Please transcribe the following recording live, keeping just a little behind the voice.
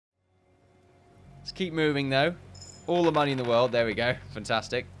Let's keep moving, though. All the money in the world. There we go.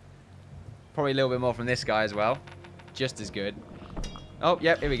 Fantastic. Probably a little bit more from this guy as well. Just as good. Oh,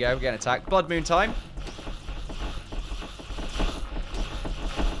 yep, here we go. We're getting attacked. Blood moon time.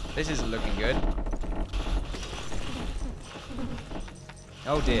 This isn't looking good.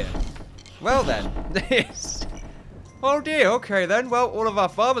 Oh, dear. Well, then. This. Oh, dear. Okay, then. Well, all of our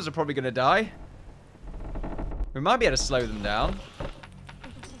farmers are probably going to die. We might be able to slow them down.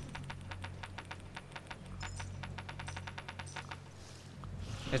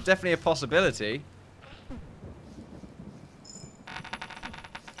 It's definitely a possibility.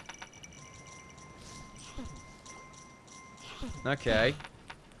 Okay.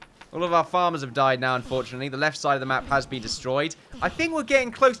 All of our farmers have died now, unfortunately. The left side of the map has been destroyed. I think we're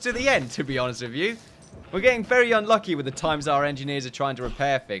getting close to the end, to be honest with you. We're getting very unlucky with the times our engineers are trying to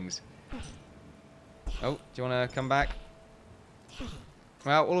repair things. Oh, do you want to come back?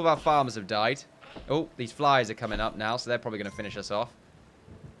 Well, all of our farmers have died. Oh, these flies are coming up now, so they're probably going to finish us off.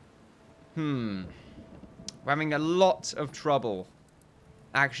 We're having a lot of trouble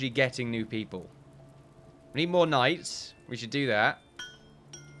actually getting new people. We need more knights. We should do that.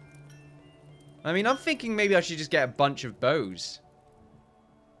 I mean, I'm thinking maybe I should just get a bunch of bows.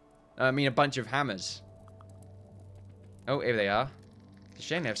 I mean, a bunch of hammers. Oh, here they are. It's a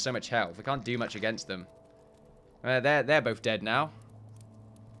shame they have so much health. We can't do much against them. They're both dead now.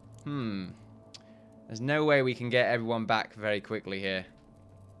 There's no way we can get everyone back very quickly here.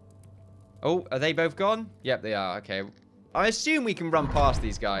 Oh, are they both gone? Yep, they are. Okay. I assume we can run past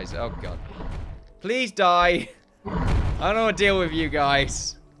these guys. Oh, God. Please die. I don't want to deal with you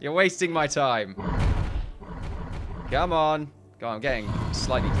guys. You're wasting my time. Come on. God, I'm getting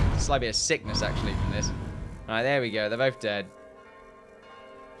slight bit of sickness, actually, from this. Alright, there we go. They're both dead.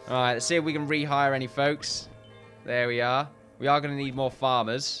 Alright, let's see if we can rehire any folks. There we are. We are going to need more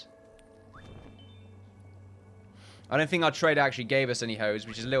farmers. I don't think our trader actually gave us any hoes,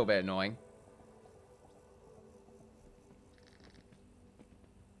 which is a little bit annoying.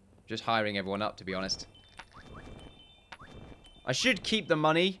 Just hiring everyone up, to be honest. I should keep the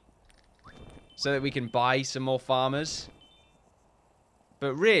money so that we can buy some more farmers.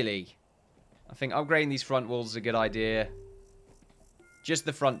 But really, I think upgrading these front walls is a good idea. Just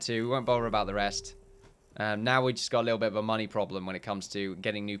the front two. We won't bother about the rest. Now we just got a little bit of a money problem when it comes to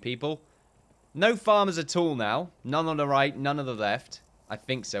getting new people. No farmers at all now. None on the right, none on the left. I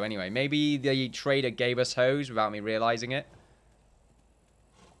think so anyway. Maybe the trader gave us hoes without me realizing it.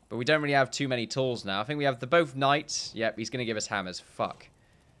 But we don't really have too many tools now. I think we have both knights. Yep, he's going to give us hammers. Fuck.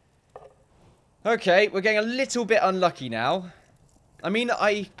 Okay, we're getting a little bit unlucky now. I mean,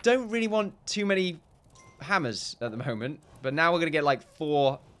 I don't really want too many hammers at the moment. But now we're going to get like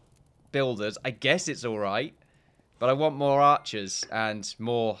 4 builders. I guess it's alright. But I want more archers and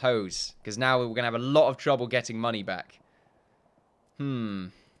more hoes. Because now we're going to have a lot of trouble getting money back. We've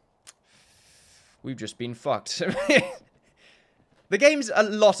just been fucked. The game's a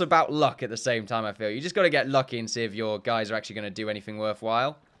lot about luck at the same time, I feel. You just got to get lucky and see if your guys are actually going to do anything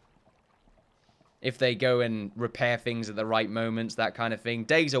worthwhile. If they go and repair things at the right moments, that kind of thing.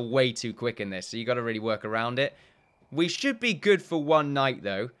 Days are way too quick in this, so you got to really work around it. We should be good for one night,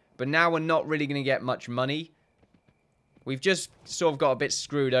 though. But now we're not really going to get much money. We've just sort of got a bit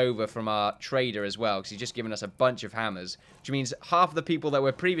screwed over from our trader as well, because he's just given us a bunch of hammers. Which means half the people that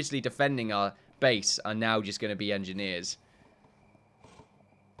were previously defending our base are now just going to be engineers.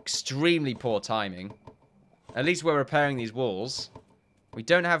 Extremely poor timing. At least we're repairing these walls. We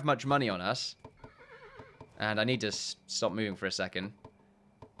don't have much money on us. And I need to stop moving for a second.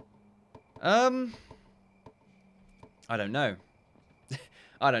 I don't know.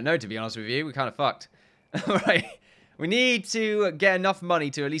 I don't know, to be honest with you. We're kind of fucked. Alright. We need to get enough money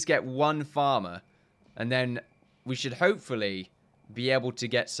to at least get 1 farmer. And then we should hopefully be able to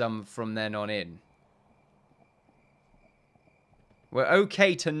get some from then on in. We're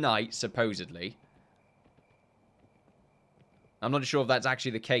okay tonight, supposedly. I'm not sure if that's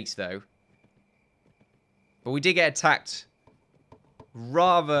actually the case, though. But we did get attacked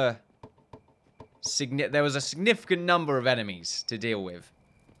rather... There was a significant number of enemies to deal with.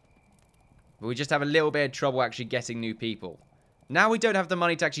 But we just have a little bit of trouble actually getting new people. Now we don't have the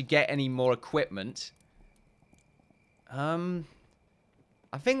money to actually get any more equipment. I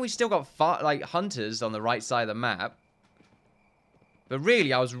think we still got hunters on the right side of the map. But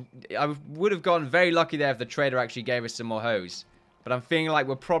really, I would have gotten very lucky there if the trader actually gave us some more hoes. But I'm feeling like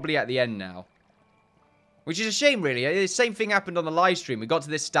we're probably at the end now. Which is a shame, really. The same thing happened on the live stream. We got to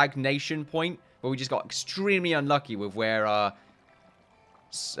this stagnation point where we just got extremely unlucky with where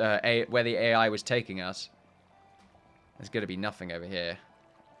the AI was taking us. There's going to be nothing over here.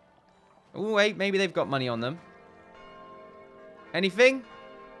 Oh, wait. Maybe they've got money on them. Anything?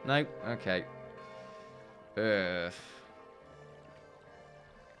 No. Okay.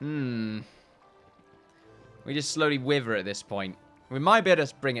 We just slowly wither at this point. We might be able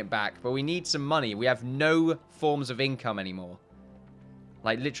to bring it back, but we need some money. We have no forms of income anymore.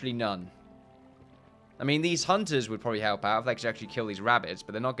 Like, literally none. I mean, these hunters would probably help out if they could actually kill these rabbits,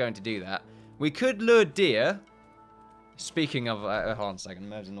 but they're not going to do that. We could lure deer. Speaking of... hold on a second.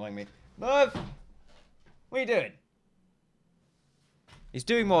 Merv's annoying me. Merv! What are you doing? He's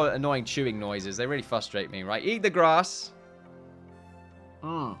doing more annoying chewing noises. They really frustrate me, right? Eat the grass.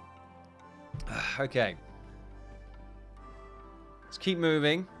 Okay. Let's keep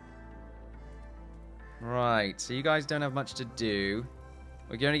moving. Right. So you guys don't have much to do.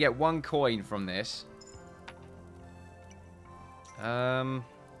 We can only get 1 coin from this. We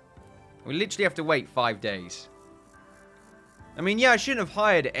literally have to wait 5 days. I mean, yeah, I shouldn't have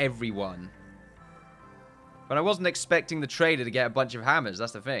hired everyone. But I wasn't expecting the trader to get a bunch of hammers.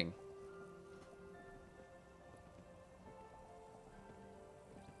 That's the thing.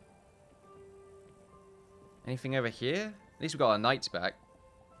 Anything over here? At least we got our knights back.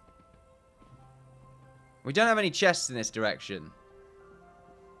 We don't have any chests in this direction.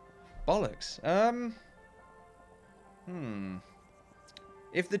 Bollocks.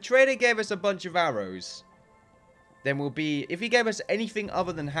 If the trader gave us a bunch of arrows, then we'll be... If he gave us anything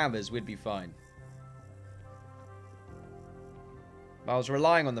other than hammers, we'd be fine. I was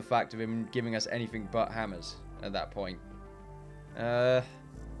relying on the fact of him giving us anything but hammers at that point.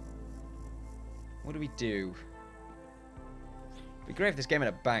 What do we do? It'd be great if this game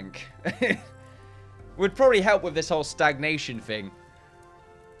had a bank. Would probably help with this whole stagnation thing.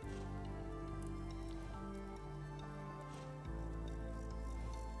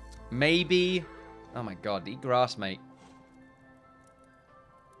 Maybe... Oh my god, eat grass, mate.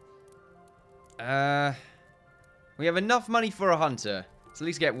 We have enough money for a hunter. So at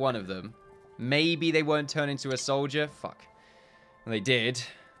least get one of them. Maybe they won't turn into a soldier. Fuck. Well, they did.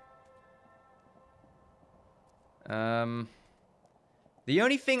 The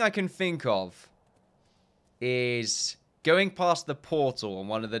only thing I can think of is going past the portal on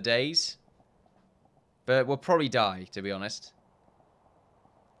one of the days. But we'll probably die, to be honest.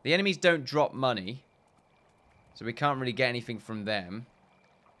 The enemies don't drop money. So we can't really get anything from them.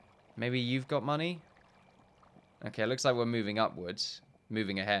 Maybe you've got money? Okay, looks like we're moving upwards.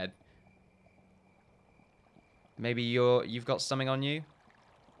 Moving ahead. Maybe you've got something on you?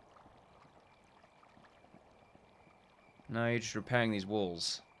 No, you're just repairing these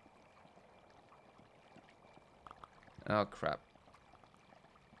walls. Oh, crap.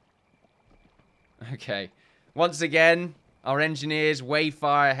 Okay. Once again, our engineers way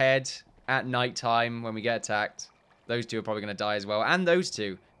far ahead at night time when we get attacked. Those two are probably going to die as well. And those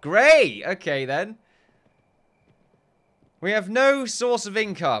two. Great! Okay, then. We have no source of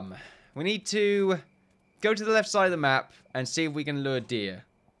income. We need to go to the left side of the map and see if we can lure deer.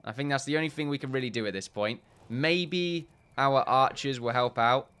 I think that's the only thing we can really do at this point. Maybe our archers will help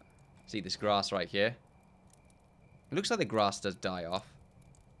out. See this grass right here. It looks like the grass does die off.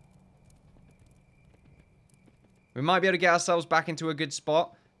 We might be able to get ourselves back into a good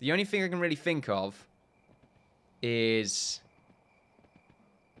spot. The only thing I can really think of is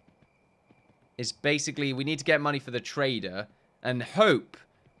basically we need to get money for the trader and hope,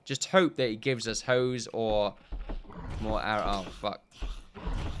 just hope that he gives us hose or more arrow. Oh, fuck.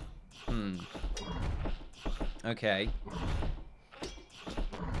 Okay.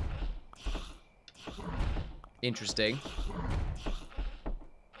 Interesting.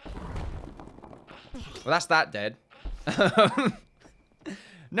 Well, that's that dead.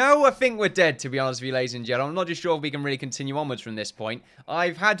 No, I think we're dead, to be honest with you, ladies and gentlemen. I'm not just sure if we can really continue onwards from this point.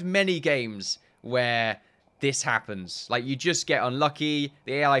 I've had many games where this happens. Like, you just get unlucky,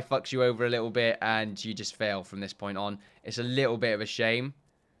 the AI fucks you over a little bit, and you just fail from this point on. It's a little bit of a shame.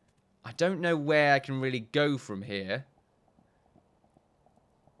 I don't know where I can really go from here.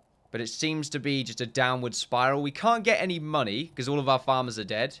 But it seems to be just a downward spiral. We can't get any money, because all of our farmers are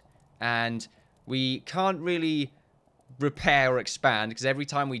dead. And we can't really repair or expand, because every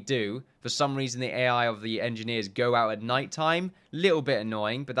time we do, for some reason the AI of the engineers go out at night time. Little bit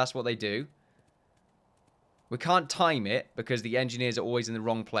annoying, but that's what they do. We can't time it, because the engineers are always in the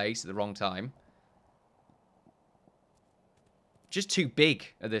wrong place at the wrong time. Just too big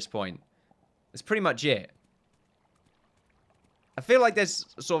at this point. That's pretty much it. I feel like there's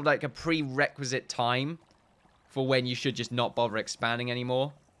sort of like a prerequisite time for when you should just not bother expanding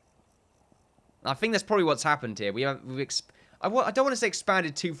anymore. I think that's probably what's happened here. I don't want to say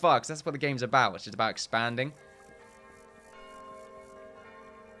expanded too far, because that's what the game's about. It's just about expanding.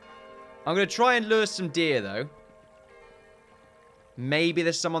 I'm going to try and lure some deer, though. Maybe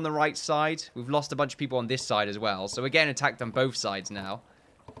there's some on the right side. We've lost a bunch of people on this side as well. So we're getting attacked on both sides now.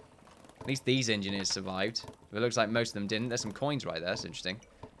 At least these engineers survived. It looks like most of them didn't. There's some coins right there. That's interesting.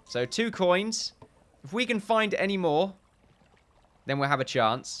 So 2 coins. If we can find any more, then we'll have a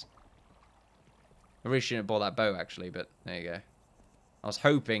chance. I really shouldn't have bought that bow, actually, but there you go. I was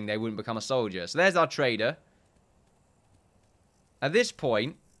hoping they wouldn't become a soldier. So there's our trader. At this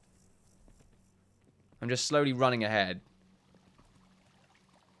point, I'm just slowly running ahead.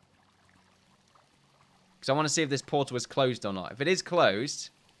 Because I want to see if this portal is closed or not. If it is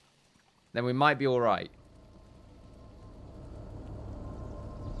closed, then we might be alright.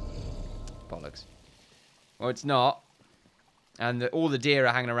 Bollocks. Well, it's not. And all the deer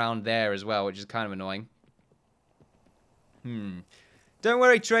are hanging around there as well, which is kind of annoying. Don't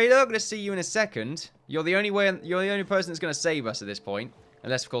worry, trader. I'm going to see you in a second. You're the only person that's going to save us at this point.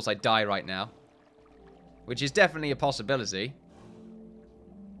 Unless, of course, I die right now. Which is definitely a possibility.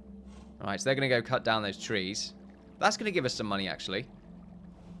 Alright, so they're going to go cut down those trees. That's going to give us some money, actually.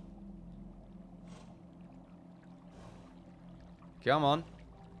 Come on.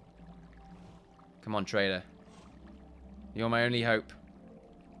 Come on, trader. You're my only hope.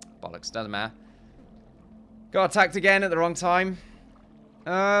 Bollocks, doesn't matter. Got attacked again at the wrong time.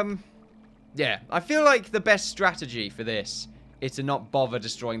 Yeah, I feel like the best strategy for this is to not bother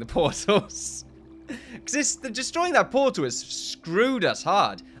destroying the portals. Because destroying that portal has screwed us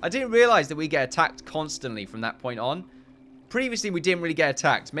hard. I didn't realize that we get attacked constantly from that point on. Previously, we didn't really get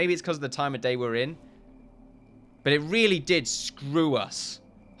attacked. Maybe it's because of the time of day we're in. But it really did screw us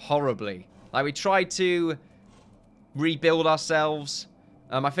horribly. Like, we tried to rebuild ourselves.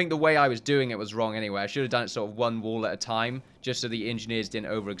 I think the way I was doing it was wrong anyway. I should have done it sort of one wall at a time, just so the engineers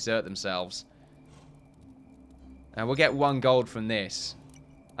didn't overexert themselves. And we'll get 1 gold from this.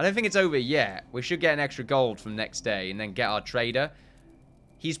 I don't think it's over yet. We should get an extra gold from next day and then get our trader.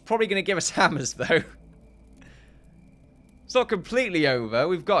 He's probably going to give us hammers, though. It's not completely over.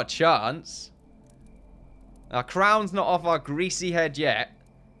 We've got a chance. Our crown's not off our greasy head yet.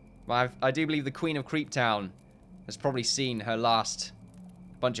 But I do believe the Queen of Creeptown has probably seen her last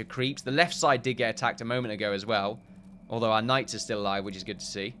bunch of creeps. The left side did get attacked a moment ago as well. Although our knights are still alive, which is good to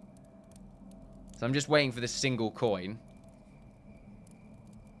see. So I'm just waiting for this single coin.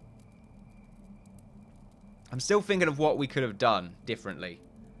 I'm still thinking of what we could have done differently.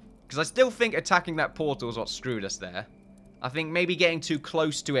 Because I still think attacking that portal is what screwed us there. I think maybe getting too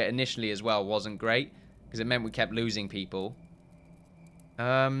close to it initially as well wasn't great. Because it meant we kept losing people.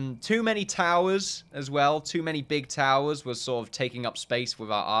 Too many towers as well. Too many big towers was sort of taking up space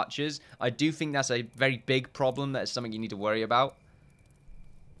with our archers. I do think that's a very big problem. That is something you need to worry about.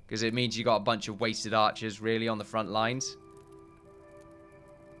 Because it means you got a bunch of wasted archers really on the front lines.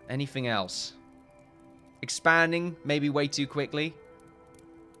 Anything else? Expanding maybe way too quickly.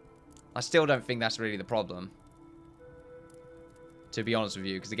 I still don't think that's really the problem. To be honest with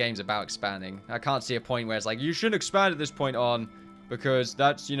you, because the game's about expanding. I can't see a point where it's like, you shouldn't expand at this point on, because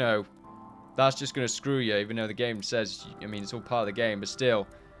that's, you know, that's just going to screw you, even though the game says, I mean, it's all part of the game, but still.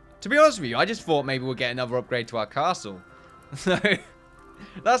 To be honest with you, I just thought maybe we'll get another upgrade to our castle. So,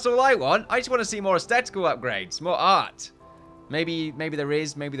 that's all I want. I just want to see more aesthetical upgrades, more art. Maybe there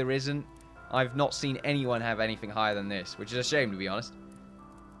is, maybe there isn't. I've not seen anyone have anything higher than this, which is a shame, to be honest.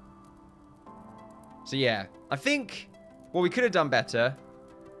 So yeah, I think what we could have done better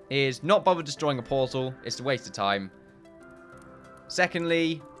is not bother destroying a portal. It's a waste of time.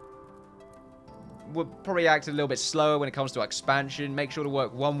 Secondly, we'll probably act a little bit slower when it comes to expansion. Make sure to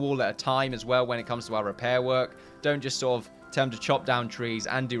work 1 wall at a time as well when it comes to our repair work. Don't just sort of tell them to chop down trees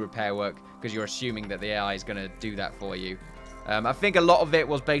and do repair work because you're assuming that the AI is going to do that for you. I think a lot of it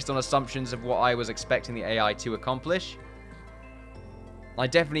was based on assumptions of what I was expecting the AI to accomplish. I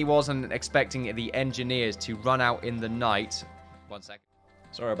definitely wasn't expecting the engineers to run out in the night. 1 second.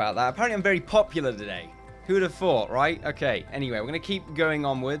 Sorry about that. Apparently I'm very popular today. Who would have thought, right? Okay, anyway, we're going to keep going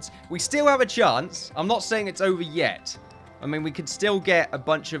onwards. We still have a chance. I'm not saying it's over yet. I mean, we could still get a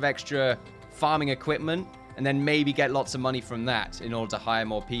bunch of extra farming equipment and then maybe get lots of money from that in order to hire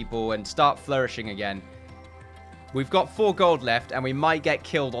more people and start flourishing again. We've got 4 gold left, and we might get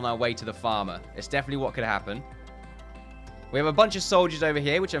killed on our way to the farmer. It's definitely what could happen. We have a bunch of soldiers over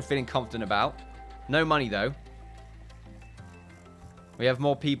here, which I'm feeling confident about. No money, though. We have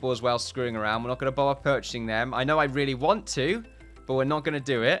more people as well screwing around. We're not going to bother purchasing them. I know I really want to, but we're not going to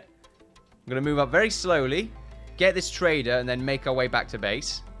do it. I'm going to move up very slowly, get this trader, and then make our way back to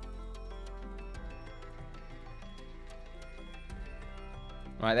base.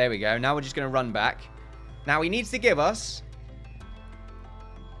 Right, there we go. Now we're just going to run back. Now, he needs to give us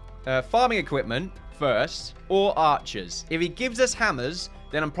farming equipment first or archers. If he gives us hammers,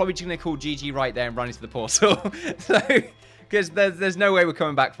 then I'm probably just going to call GG right there and run into the portal. Because there's no way we're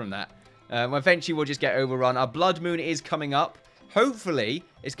coming back from that. Eventually, we'll just get overrun. Our blood moon is coming up. Hopefully,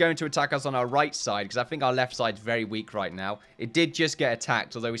 it's going to attack us on our right side, because I think our left side's very weak right now. It did just get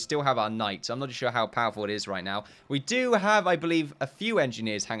attacked, although we still have our knight, so I'm not sure how powerful it is right now. We do have, I believe, a few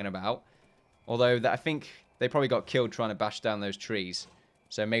engineers hanging about, although I think they probably got killed trying to bash down those trees,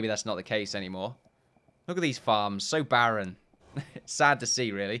 so maybe that's not the case anymore. Look at these farms, so barren. It's sad to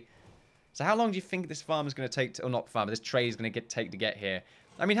see, really. So how long do you think this farm is going to take to, or not farm, this trade is going to take to get here?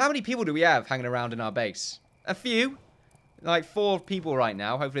 I mean, how many people do we have hanging around in our base? A few. Like 4 people right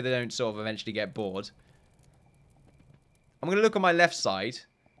now. Hopefully they don't sort of eventually get bored. I'm going to look on my left side.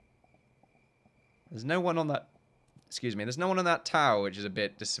 There's no one on that... Excuse me. There's no one on that tower, which is a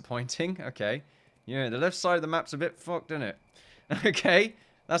bit disappointing. Okay. Yeah, the left side of the map's a bit fucked, isn't it? Okay.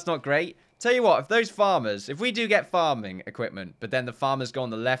 That's not great. Tell you what, if those farmers... If we do get farming equipment, but then the farmers go on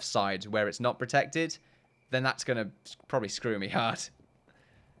the left side where it's not protected, then that's going to probably screw me hard.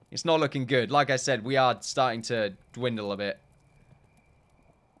 It's not looking good. Like I said, we are starting to dwindle a bit.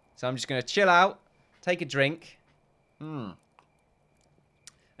 So I'm just going to chill out, take a drink, and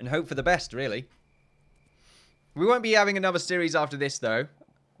hope for the best, really. We won't be having another series after this, though.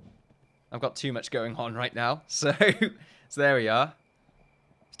 I've got too much going on right now. So there we are.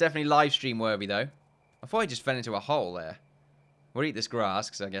 It's definitely live stream worthy, though. I thought I just fell into a hole there. We'll eat this grass,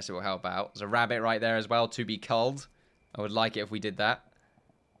 because I guess it will help out. There's a rabbit right there as well, to be culled. I would like it if we did that.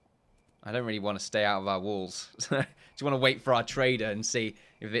 I don't really want to stay out of our walls. Just want to wait for our trader and see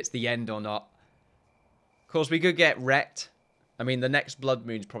if it's the end or not. Of course, we could get wrecked. I mean, the next blood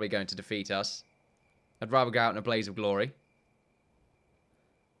moon's probably going to defeat us. I'd rather go out in a blaze of glory.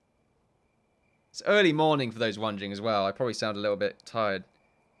 It's early morning for those wondering as well. I probably sound a little bit tired.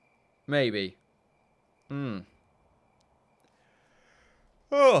 Maybe. Oh,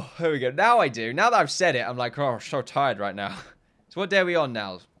 there we go. Now I do. Now that I've said it, I'm like, oh, I'm so tired right now. So what day are we on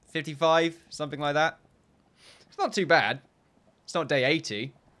now? 55? Something like that? It's not too bad. It's not day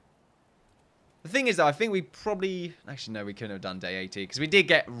 80. The thing is, though, I think we probably... Actually, no, we couldn't have done day 80. Because we did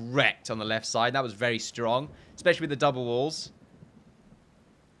get wrecked on the left side. That was very strong. Especially with the double walls.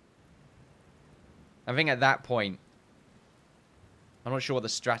 I think at that point... I'm not sure what the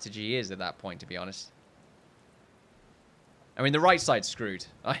strategy is at that point, to be honest. I mean, the right side's screwed.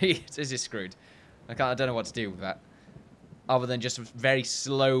 It is screwed. I don't know what to do with that. Other than just very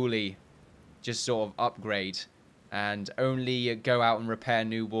slowly just sort of upgrade. And only go out and repair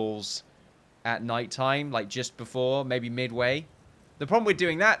new walls at night time. Like just before, maybe midway. The problem with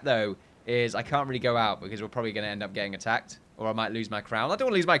doing that, though, is I can't really go out. Because we're probably going to end up getting attacked. Or I might lose my crown. I don't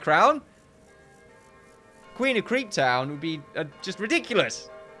want to lose my crown. Queen of Creeptown would be just ridiculous.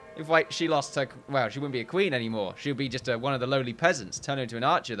 If she lost her... Well, she wouldn't be a queen anymore. She would be just one of the lowly peasants. Turn her into an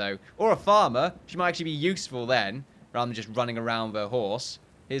archer, though. Or a farmer. She might actually be useful then. Rather than just running around with a horse.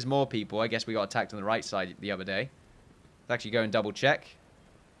 Here's more people. I guess we got attacked on the right side the other day. Let's actually go and double check.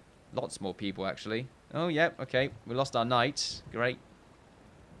 Lots more people, actually. Oh, yep. Yeah, okay. We lost our knight. Great.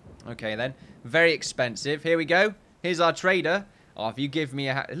 Okay, then. Very expensive. Here we go. Here's our trader. Oh, if you give me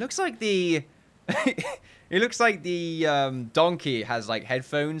a... It looks like the... It looks like the donkey has, like,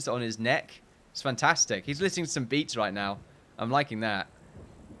 headphones on his neck. It's fantastic. He's listening to some beats right now. I'm liking that.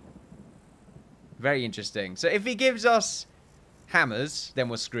 Very interesting. So if he gives us hammers, then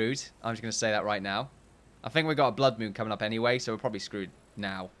we're screwed. I'm just going to say that right now. I think we've got a blood moon coming up anyway, so we're probably screwed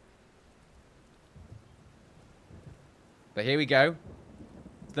now. But here we go.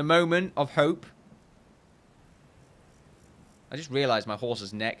 The moment of hope. I just realised my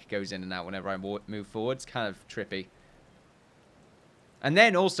horse's neck goes in and out whenever I move forward. It's kind of trippy. And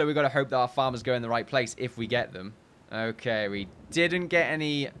then also we've got to hope that our farmers go in the right place if we get them. Okay, we didn't get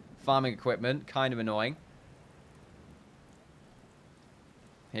any farming equipment. Kind of annoying.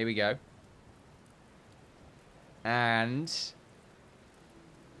 Here we go. And...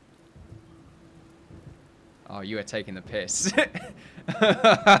 Oh, you are taking the piss.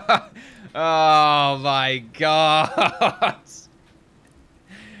 Oh my god.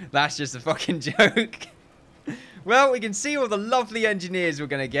 That's just a fucking joke. Well, we can see all the lovely engineers we're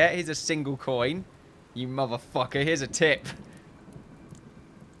going to get. Here's a single coin. You motherfucker. Here's a tip.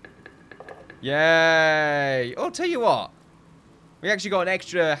 Yay. Oh, I'll tell you what. We actually got an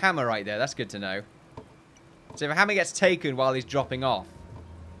extra hammer right there. That's good to know. So if a hammer gets taken while he's dropping off,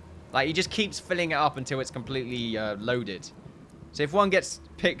 like, he just keeps filling it up until it's completely loaded. So if one gets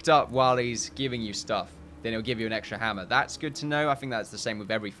picked up while he's giving you stuff, then he'll give you an extra hammer. That's good to know. I think that's the same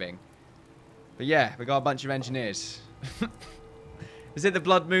with everything. But yeah, we got a bunch of engineers. Is it the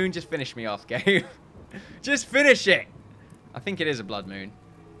blood moon? Just finish me off, game. Just finish it. I think it is a blood moon.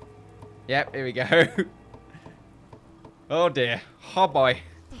 Yep, here we go. Oh, dear. Oh, boy.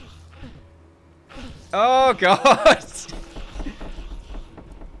 Oh, God.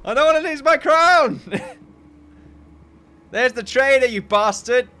 I don't want to lose my crown. There's the trader, you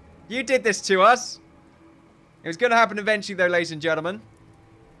bastard. You did this to us. It was going to happen eventually, though, ladies and gentlemen.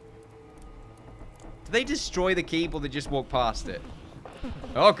 Do they destroy the keep or they just walk past it?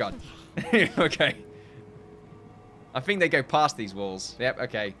 Oh, God. Okay. I think they go past these walls. Yep,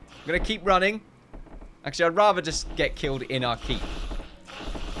 okay. I'm going to keep running. Actually, I'd rather just get killed in our keep.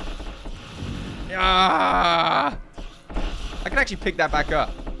 Ah! I can actually pick that back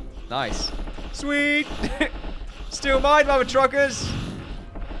up. Nice. Sweet! Still mine, mother truckers!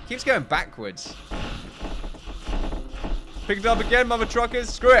 Keeps going backwards. Pick it up again, mother truckers.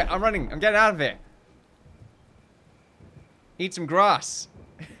 Screw it, I'm running. I'm getting out of here. Eat some grass.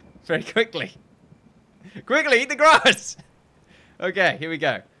 Very quickly. Quickly, eat the grass! Okay, here we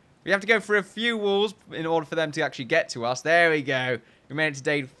go. We have to go through a few walls in order for them to actually get to us. There we go. We made it to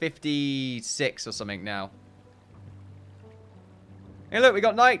day 56 or something now. Hey, look, we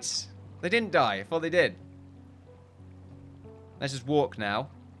got knights. They didn't die. I thought they did. Let's just walk now.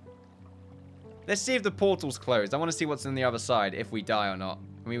 Let's see if the portal's closed. I want to see what's on the other side, if we die or not.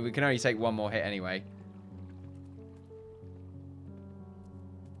 I mean, we can only take one more hit anyway.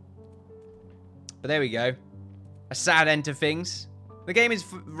 But there we go. A sad end to things. The game is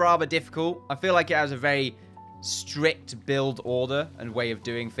rather difficult. I feel like it has a very strict build order and way of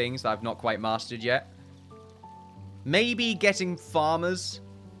doing things that I've not quite mastered yet. Maybe getting farmers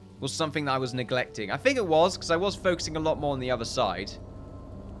was something that I was neglecting. I think it was, because I was focusing a lot more on the other side.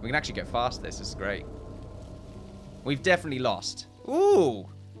 We can actually go past this. This is great. We've definitely lost. Ooh.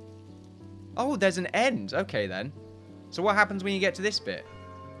 Oh, there's an end. Okay, then. So what happens when you get to this bit?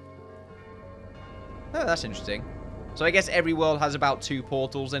 Oh, that's interesting. So I guess every world has about 2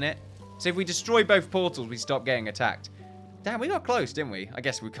 portals in it. So if we destroy both portals, we stop getting attacked. Damn, we got close, didn't we? I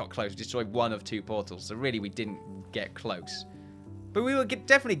guess we got close. We destroyed 1 of 2 portals. So really, we didn't get close. But we were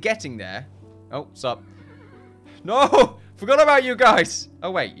definitely getting there. Oh, what's up? No! Forgot about you guys!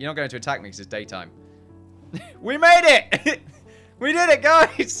 Oh, wait. You're not going to attack me because it's daytime. We made it! We did it,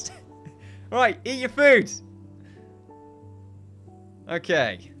 guys! Right, eat your food.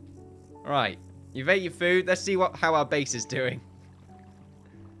 Okay. Right. You've ate your food. Let's see how our base is doing.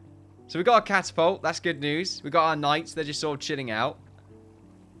 So we got our catapult. That's good news. We got our knights. They're just sort of chilling out.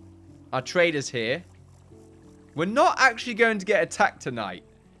 Our trader's here. We're not actually going to get attacked tonight.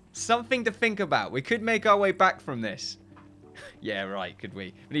 Something to think about. We could make our way back from this. Yeah, right. Could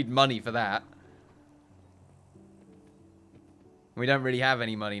we? We need money for that. We don't really have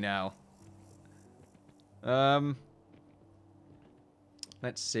any money now.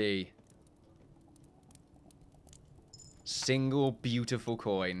 Let's see. Single beautiful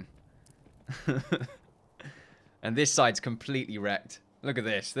coin. And this side's completely wrecked. Look at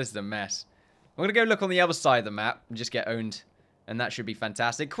this. This is a mess. I'm going to go look on the other side of the map and just get owned. And that should be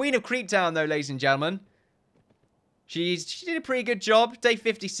fantastic. Queen of Creeptown, though, ladies and gentlemen. She did a pretty good job. Day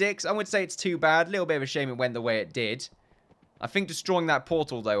 56. I wouldn't say it's too bad. A little bit of a shame it went the way it did. I think destroying that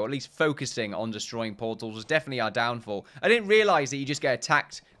portal, though, or at least focusing on destroying portals, was definitely our downfall. I didn't realize that you just get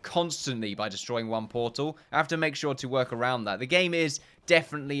attacked constantly by destroying one portal. I have to make sure to work around that. The game is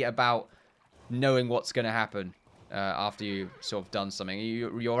definitely about knowing what's going to happen after you've sort of done something.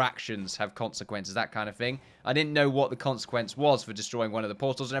 Your actions have consequences, that kind of thing. I didn't know what the consequence was for destroying one of the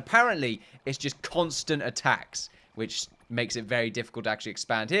portals, and apparently it's just constant attacks, which makes it very difficult to actually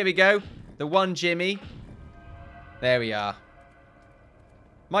expand. Here we go. The one Jimmy. There we are.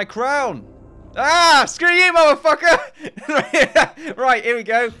 My crown! Ah! Screw you, motherfucker! Right, here we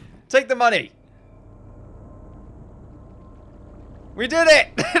go. Take the money. We did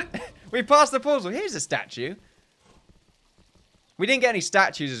it! We passed the portal. Here's a statue. We didn't get any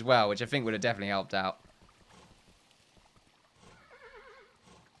statues as well, which I think would have definitely helped out.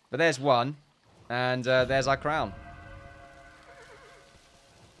 But there's one. And there's our crown.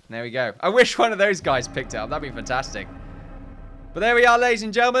 There we go. I wish one of those guys picked it up. That'd be fantastic. But there we are, ladies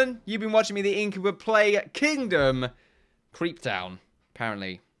and gentlemen. You've been watching me, the Innkeeper, play Kingdom Creeptown.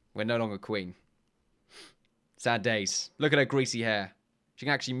 Apparently, we're no longer queen. Sad days. Look at her greasy hair. She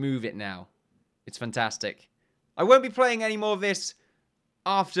can actually move it now. It's fantastic. I won't be playing any more of this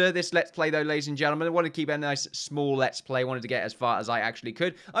after this Let's Play, though, ladies and gentlemen. I wanted to keep a nice, small Let's Play. I wanted to get as far as I actually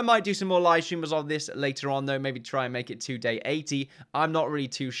could. I might do some more live streams of this later on, though. Maybe try and make it to day 80. I'm not really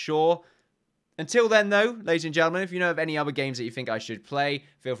too sure. Until then, though, ladies and gentlemen, if you know of any other games that you think I should play,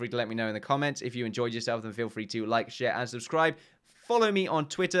 feel free to let me know in the comments. If you enjoyed yourself, then feel free to like, share, and subscribe. follow me on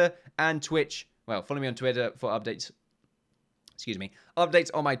Twitter and Twitch. Well, follow me on Twitter for updates. Excuse me. Updates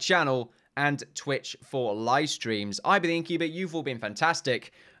on my channel and Twitch for live streams. I've been the Innkeeper. You've all been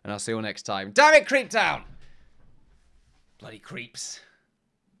fantastic. And I'll see you all next time. Damn it, Creeptown! Bloody creeps.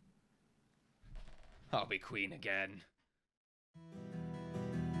 I'll be queen again.